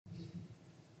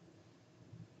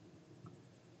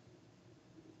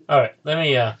Alright, let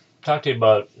me talk to you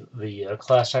about the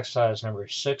class exercise number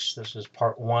 6. This is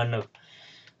part 1 of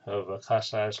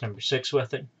class exercise number 6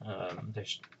 with it.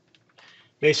 There's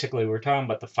basically, we're talking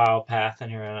about the file path in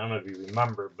here, and I don't know if you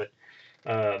remember, but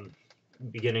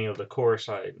beginning of the course,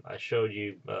 I showed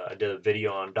you, I did a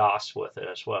video on DOS with it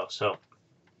as well. So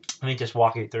let me just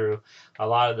walk you through. A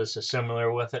lot of this is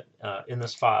similar with it in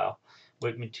this file.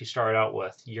 With me to start out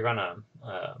with, you're gonna,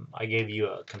 I gave you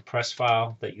a compressed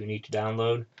file that you need to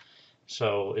download.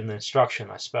 So in the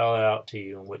instruction, I spell it out to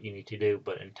you and what you need to do.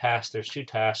 But in task, there's two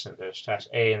tasks, and there's task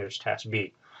A and there's task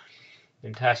B.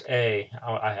 In task A,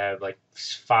 I have like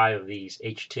 5 of these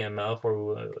HTML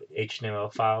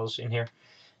files in here,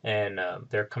 and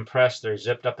they're compressed. They're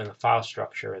zipped up in the file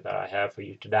structure that I have for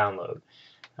you to download.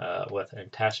 With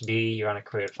in task B, you're going to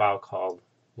create a file called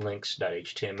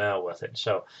links.html with it.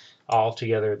 So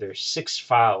altogether, there's 6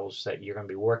 files that you're going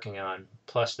to be working on,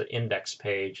 plus the index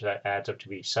page that adds up to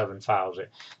be 7 files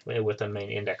with the main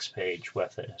index page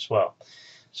with it as well.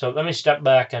 So let me step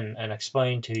back and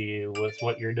explain to you with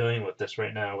what you're doing with this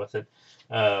right now with it.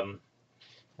 And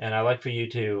I'd like for you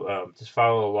to just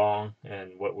follow along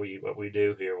and what we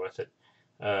do here with it.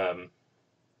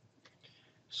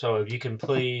 So if you can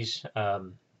please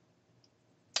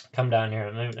come down here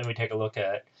and let me take a look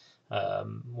at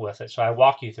with it. So I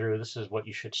walk you through. This is what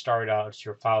you should start out. It's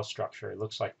your file structure. It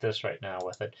looks like this right now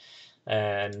with it.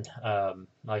 And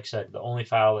like I said, the only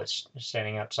file that's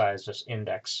standing outside is this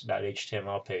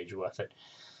index.html page with it.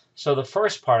 So the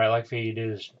first part I'd like for you to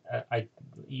do is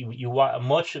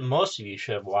most of you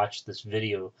should have watched this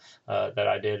video that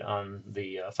I did on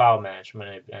the file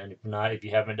management, and if not, if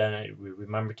you haven't done it,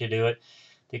 remember to do it.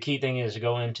 The key thing is to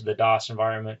go into the DOS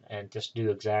environment and just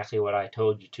do exactly what I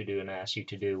told you to do and asked you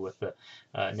to do with the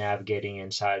navigating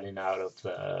inside and out of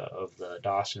the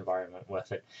DOS environment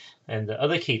with it. And the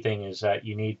other key thing is that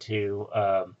you need to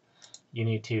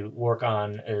work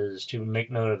on is to make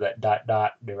note of that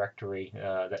dot directory,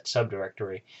 that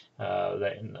subdirectory,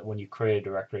 that when you create a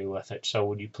directory with it. So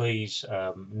would you please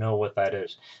know what that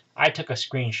is? I took a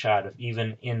screenshot of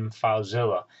even in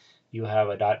FileZilla, you have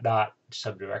a dot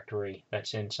subdirectory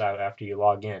that's inside after you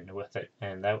log in with it,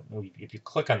 and that if you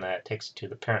click on that, it takes you to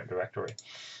the parent directory.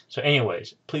 So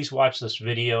anyways, please watch this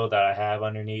video that I have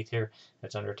underneath here.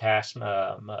 It's under task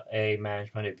A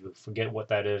management. If you forget what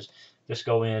that is, just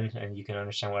go in and you can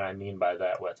understand what I mean by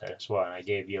that with it as well. And I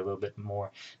gave you a little bit more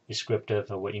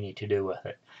descriptive of what you need to do with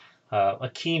it.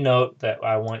 A key note that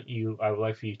I would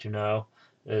like for you to know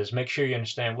is make sure you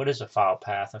understand what is a file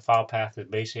path. A file path is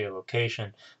basically a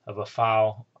location of a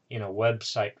file in a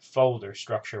website folder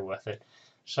structure with it.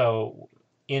 So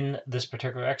in this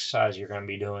particular exercise you're going to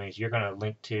be doing is you're going to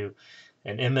link to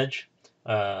an image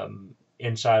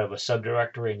inside of a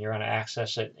subdirectory, and you're going to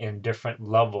access it in different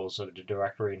levels of the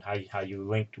directory and how you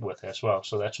linked with it as well.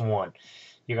 So that's one.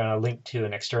 You're going to link to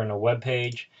an external web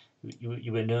page.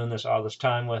 You've been doing this all this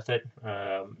time with it.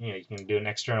 You can do an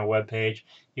external web page.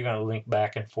 You're going to link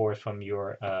back and forth from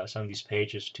your some of these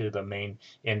pages to the main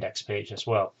index page as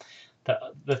well.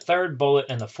 The third bullet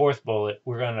and the fourth bullet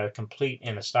we're going to complete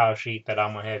in a style sheet that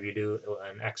I'm going to have you do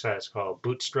an exercise called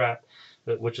Bootstrap,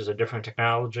 which is a different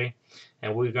technology,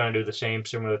 and we're going to do the same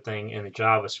similar thing in the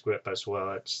JavaScript as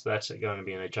well. That's going to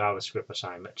be in a JavaScript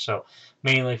assignment. So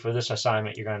mainly for this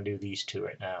assignment, you're going to do these two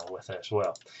right now with it as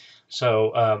well.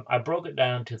 So I broke it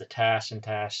down to the tasks, and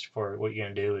tasks for what you're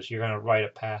going to do is you're going to write a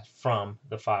path from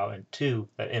the file and to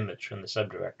that image from the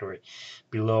subdirectory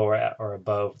below or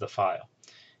above the file.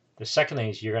 The second thing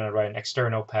is you're going to write an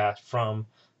external path from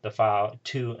the file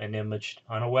to an image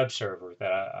on a web server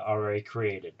that I already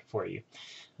created for you.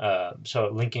 So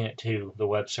linking it to the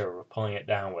web server, pulling it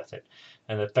down with it.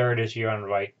 And the third is you're going to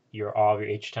write all of your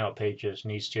HTML pages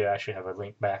needs to actually have a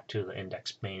link back to the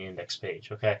main index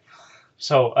page. Okay.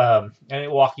 So I'm going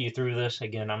to walk you through this.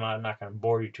 Again, I'm not going to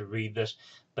bore you to read this,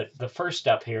 but the first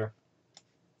step here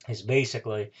is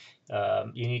basically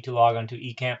you need to log on to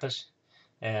eCampus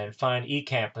and find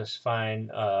eCampus, find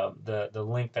the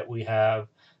link that we have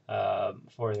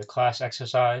for the class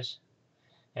exercise.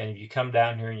 And if you come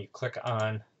down here and you click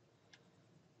on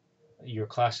your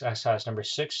class exercise number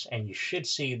 6, and you should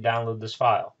see download this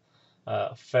file,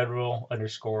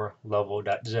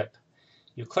 federal_level.zip.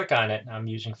 You click on it. I'm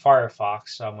using Firefox,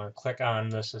 so I'm going to click on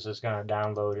this. This is going to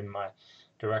download in my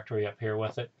directory up here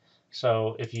with it.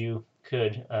 So if you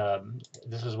could,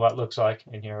 this is what it looks like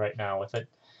in here right now with it.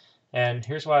 And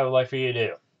here's what I would like for you to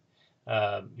do.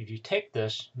 If you take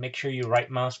this, make sure you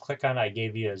right mouse click on it. I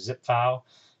gave you a zip file.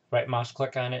 Right mouse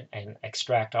click on it and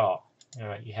extract all. All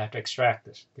right, you have to extract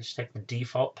this. Just take the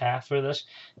default path for this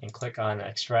and click on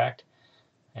extract.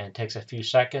 and it takes a few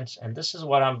seconds. And this is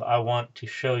what I want to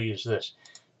show you is this.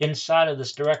 Inside of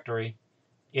this directory,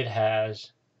 it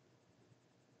has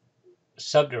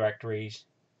subdirectories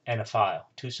and a file,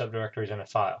 2 subdirectories and a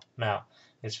file. Now,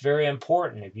 it's very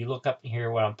important, if you look up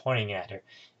here what I'm pointing at here,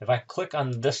 if I click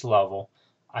on this level,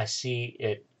 I see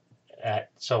it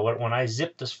so when I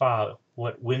zip this file,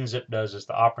 what WinZip does is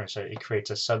the operating system, it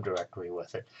creates a subdirectory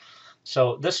with it.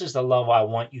 So this is the level I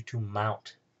want you to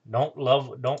mount. Don't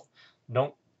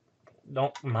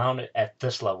mount it at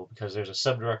this level, because there's a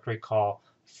subdirectory called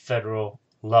federal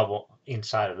level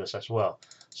inside of this as well.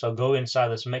 So go inside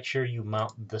this, make sure you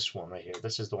mount this one right here.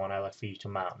 This is the one I like for you to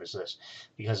mount, is this.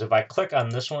 Because if I click on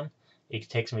this one, it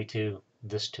takes me to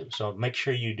this too. So make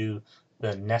sure you do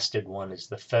the nested one, is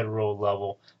the federal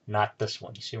level, not this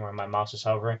one. You see where my mouse is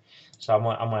hovering? So I'm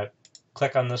going to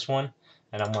click on this one,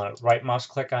 and I'm going to right mouse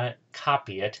click on it,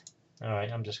 copy it. All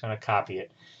right, I'm just going to copy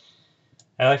it.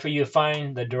 I'd like for you to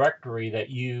find the directory that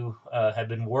you have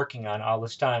been working on all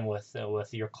this time with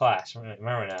your class.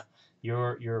 Remember now,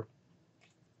 your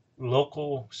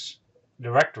local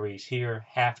directories here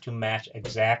have to match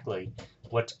exactly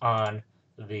what's on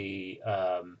the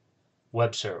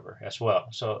web server as well.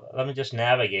 So let me just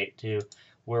navigate to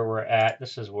where we're at.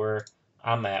 This is where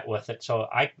I'm at with it. So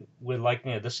I would like,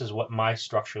 this is what my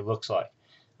structure looks like.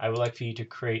 I would like for you to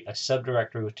create a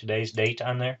subdirectory with today's date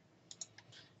on there.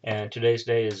 And today's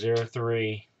date is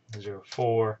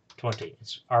 03/04/20.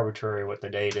 It's arbitrary what the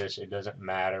date is. It doesn't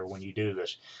matter when you do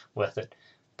this with it.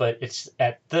 But it's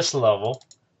at this level,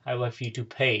 I would like for you to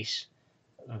paste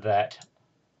that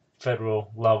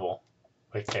federal level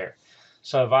right there.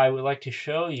 So if I would like to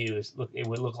show you, it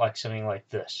would look like something like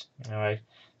this. All right.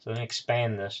 So let me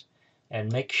expand this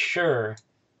and make sure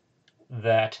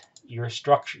that your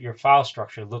file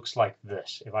structure looks like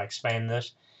this. If I expand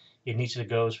this, it needs to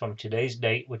go from today's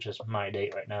date, which is my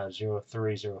date right now,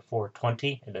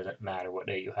 03/04/20. It doesn't matter what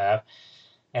date you have.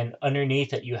 And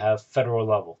underneath it, you have federal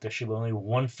level. There should be only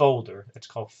one folder. It's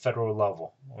called federal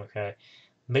level. Okay.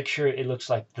 Make sure it looks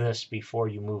like this before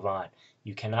you move on.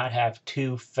 You cannot have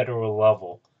 2 federal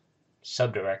level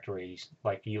subdirectories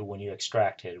like when you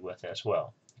extracted with as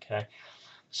well. Okay.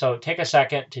 So take a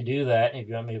second to do that. If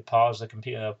you want me to pause the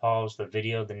computer, pause the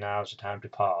video, then now is the time to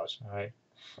pause. All right.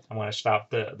 I'm going to stop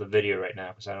the video right now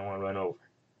because I don't want to run over.